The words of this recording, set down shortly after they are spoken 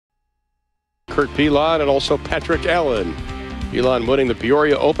Kurt Pelon and also Patrick Allen. Pelon winning the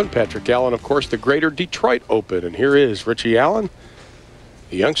Peoria Open. Patrick Allen, of course, the Greater Detroit Open. And here is Ritchie Allen,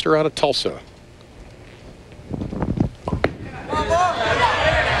 the youngster out of Tulsa.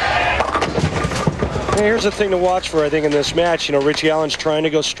 Here's the thing to watch for, I think, in this match. You know, Ritchie Allen's trying to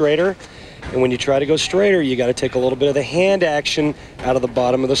go straighter. And when you try to go straighter, you got to take a little bit of the hand action out of the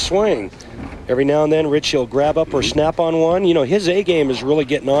bottom of the swing. Every now and then, Ritchie will grab up or snap on one. You know, his A game is really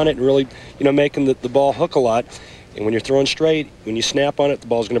getting on it and really, you know, making the ball hook a lot. And when you're throwing straight, when you snap on it, the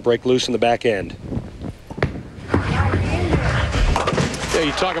ball's going to break loose in the back end. Yeah,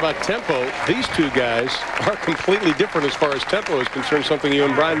 you talk about tempo. These two guys are completely different as far as tempo is concerned, something you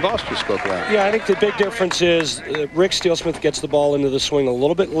and Brian Foster spoke about. Yeah, I think the big difference is Rick-Steelsmith gets the ball into the swing a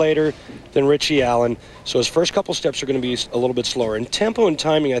little bit later than Ritchie Allen, so his first couple steps are going to be a little bit slower. And tempo and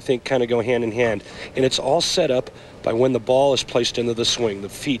timing, I think, kind of go hand in hand. And it's all set up by when the ball is placed into the swing. The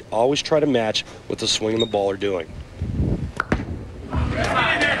feet always try to match what the swing and the ball are doing.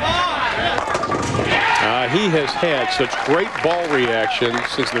 He has had such great ball reaction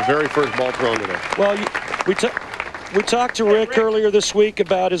since the very first ball thrown today. Well, we talked to Rick earlier this week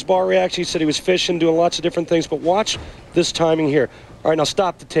about his ball reaction. He said he was fishing, doing lots of different things, but watch this timing here. All right, now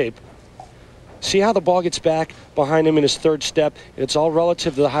stop the tape. See how the ball gets back behind him in his third step? And it's all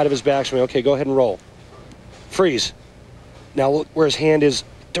relative to the height of his backswing. Okay, go ahead and roll. Freeze. Now look where his hand is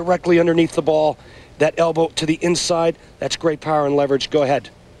directly underneath the ball. That elbow to the inside, that's great power and leverage. Go ahead.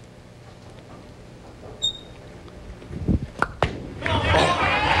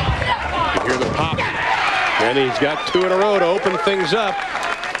 Hear the pop, and he's got two in a row to open things up.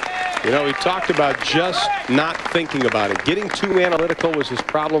 You know, he talked about just not thinking about it. Getting too analytical was his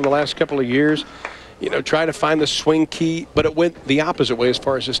problem the last couple of years. You know, trying to find the swing key, but it went the opposite way as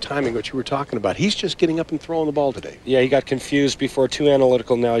far as his timing, what you were talking about. He's just getting up and throwing the ball today. Yeah, he got confused before, too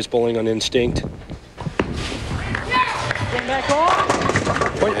analytical. Now he's bowling on instinct.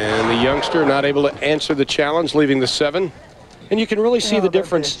 And the youngster not able to answer the challenge, leaving the 7. And you can really see the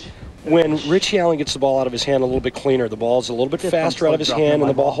difference when Ritchie Allen gets the ball out of his hand a little bit cleaner. The ball's a little bit faster out of his hand, and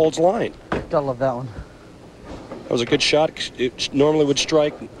the ball holds line. Gotta love that one. That was a good shot. It normally would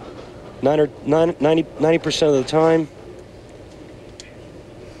strike 90% of the time.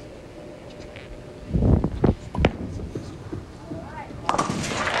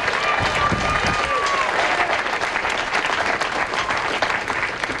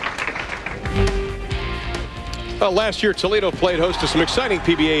 Well, last year, Toledo played host to some exciting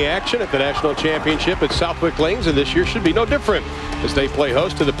PBA action at the National Championship at Southwick Lanes, and this year should be no different as they play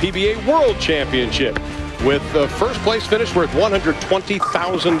host to the PBA World Championship. With the first place finish worth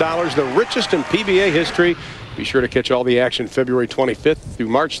 $120,000, the richest in PBA history. Be sure to catch all the action February 25th through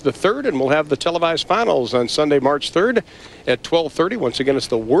March the 3rd, and we'll have the televised finals on Sunday, March 3rd at 12:30. Once again, it's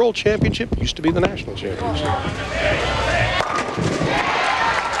the World Championship. Used to be the National Championship.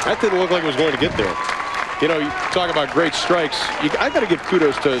 That didn't look like it was going to get there. You know, you talk about great strikes. I got to give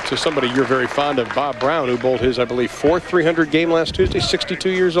kudos to somebody you're very fond of, Bob Brown, who bowled his, I believe, 4th 300 game last Tuesday, 62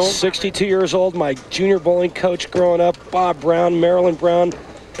 years old. 62 years old, my junior bowling coach growing up, Bob Brown, Marilyn Brown.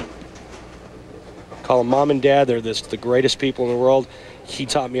 Call them Mom and Dad. They're the greatest people in the world. He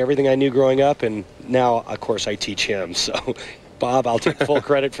taught me everything I knew growing up, and now, of course, I teach him. So, Bob, I'll take full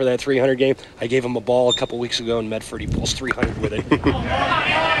credit for that 300 game. I gave him a ball a couple weeks ago in Medford. He pulls 300 with it.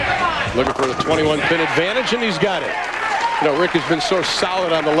 Looking for the 21-pin advantage, and he's got it. You know, Rick has been so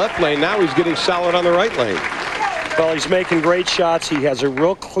solid on the left lane. Now he's getting solid on the right lane. Well, he's making great shots. He has a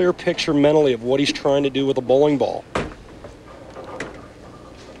real clear picture mentally of what he's trying to do with a bowling ball.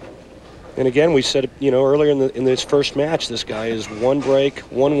 And again, we said, you know, earlier in this first match, this guy is one break,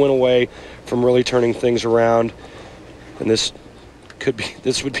 one win away from really turning things around. And this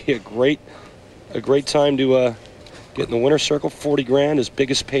would be a great time to get in the winner's circle. 40 grand, his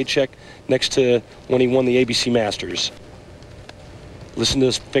biggest paycheck next to when he won the ABC Masters. Listen to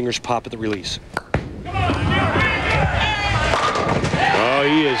his fingers pop at the release. Oh,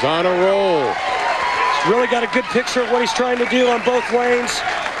 he is on a roll. He's really got a good picture of what he's trying to do on both lanes.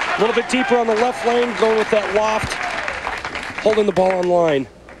 A little bit deeper on the left lane, going with that loft, holding the ball on line.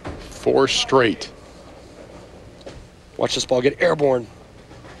 4 straight. Watch this ball get airborne.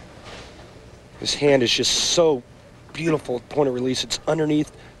 His hand is just so beautiful at point of release. It's underneath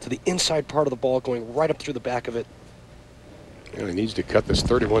to the inside part of the ball, going right up through the back of it. And he needs to cut this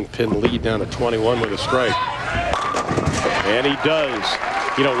 31-pin lead down to 21 with a strike. And he does.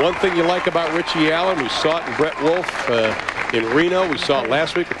 You know, one thing you like about Ritchie Allen, we saw it in Brett Wolf in Reno. We saw it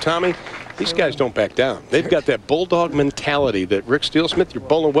last week with Tommy. These guys don't back down. They've got that bulldog mentality that Rick-Steelsmith, you're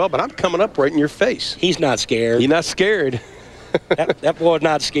bowling well, but I'm coming up right in your face. He's not scared. He's not scared. that boy is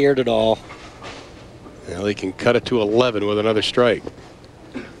not scared at all. Well, he can cut it to 11 with another strike.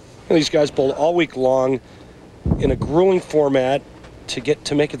 These guys bowled all week long in a grueling format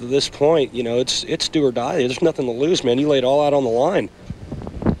to make it to this point. You know, it's do or die. There's nothing to lose, man. You lay it all out on the line.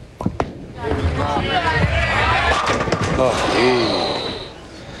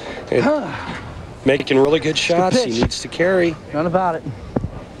 Making really good shots. He needs to carry. None about it.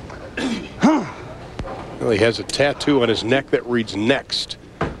 Well, he has a tattoo on his neck that reads "Next."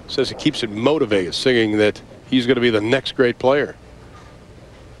 Says it keeps him motivated, singing that he's going to be the next great player.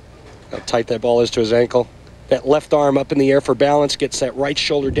 How tight that ball is to his ankle. That left arm up in the air for balance, gets that right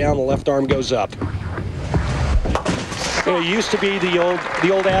shoulder down, the left arm goes up. You know, it used to be the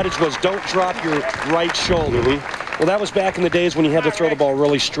old adage was don't drop your right shoulder. Well, that was back in the days when you had to throw the ball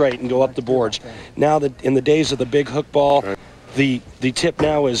really straight and go up the boards. Now that in the days of the big hook ball, the tip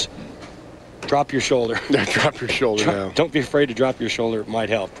now is drop your shoulder. Drop your shoulder now. Don't be afraid to drop your shoulder. It might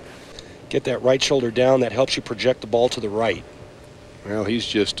help. Get that right shoulder down. That helps you project the ball to the right. Well, he's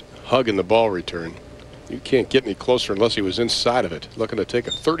just hugging the ball return. You can't get any closer unless he was inside of it. Looking to take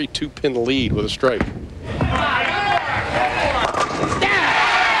a 32-pin lead with a strike.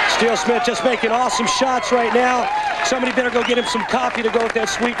 Steelsmith just making awesome shots right now. Somebody better go get him some coffee to go with that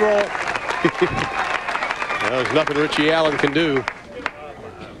sweet roll. Well, there's nothing Ritchie Allen can do.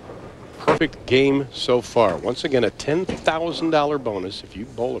 Perfect game so far. Once again, a $10,000 bonus if you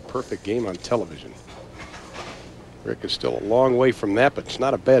bowl a perfect game on television. Rick is still a long way from that, but it's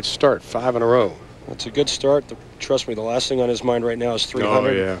not a bad start. 5 in a row. It's a good start. Trust me, the last thing on his mind right now is 300.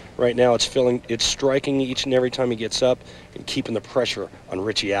 Oh, yeah. Right now, it's striking each and every time he gets up and keeping the pressure on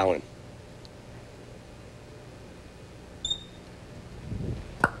Ritchie Allen.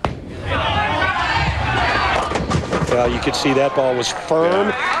 Well, you could see that ball was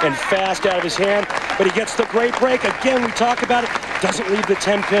firm and fast out of his hand, but he gets the great break. Again, we talk about it. Doesn't leave the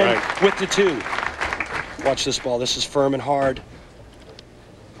 10-pin with the 2. Watch this ball. This is firm and hard.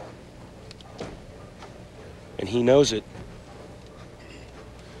 And he knows it.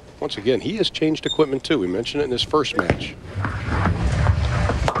 Once again, he has changed equipment too. We mentioned it in his first match.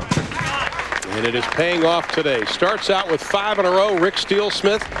 And it is paying off today. Starts out with 5 in a row.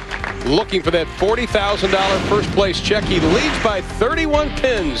 Rick-Steelsmith looking for that $40,000 first place check. He leads by 31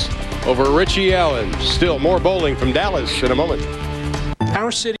 pins over Ritchie Allen. Still more bowling from Dallas in a moment.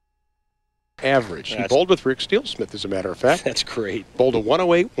 Our city average. He bowled with Rick-Steelsmith, as a matter of fact. That's great. Bowled a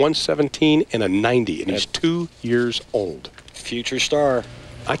 108, 117, and a 90, and he's 2 years old. Future star.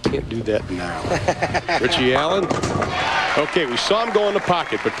 I can't do that now. Ritchie Allen. Okay, we saw him go in the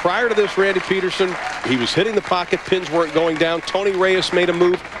pocket, but prior to this, Randy Peterson, he was hitting the pocket. Pins weren't going down. Tony Reyes made a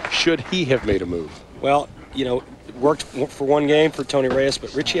move. Should he have made a move? Well, you know, it worked for one game for Tony Reyes,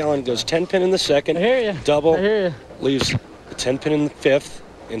 but Ritchie Allen goes 10-pin in the second. I hear you. Double. I hear you. Leaves a 10-pin in the 5th.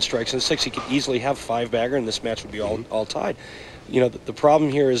 And strikes in the 6th. He could easily have 5-bagger, and this match would be all tied. You know, the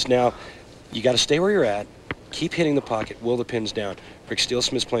problem here is now you got to stay where you're at, keep hitting the pocket, will the pins down.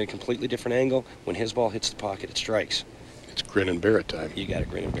 Rick-Steelsmith's playing a completely different angle. When his ball hits the pocket, it strikes. It's grin and bear it time. You got to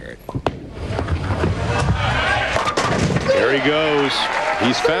grin and bear it. There he goes.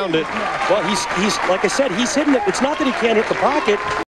 He's found it. Well, he's like I said, he's hitting it. It's not that he can't hit the pocket.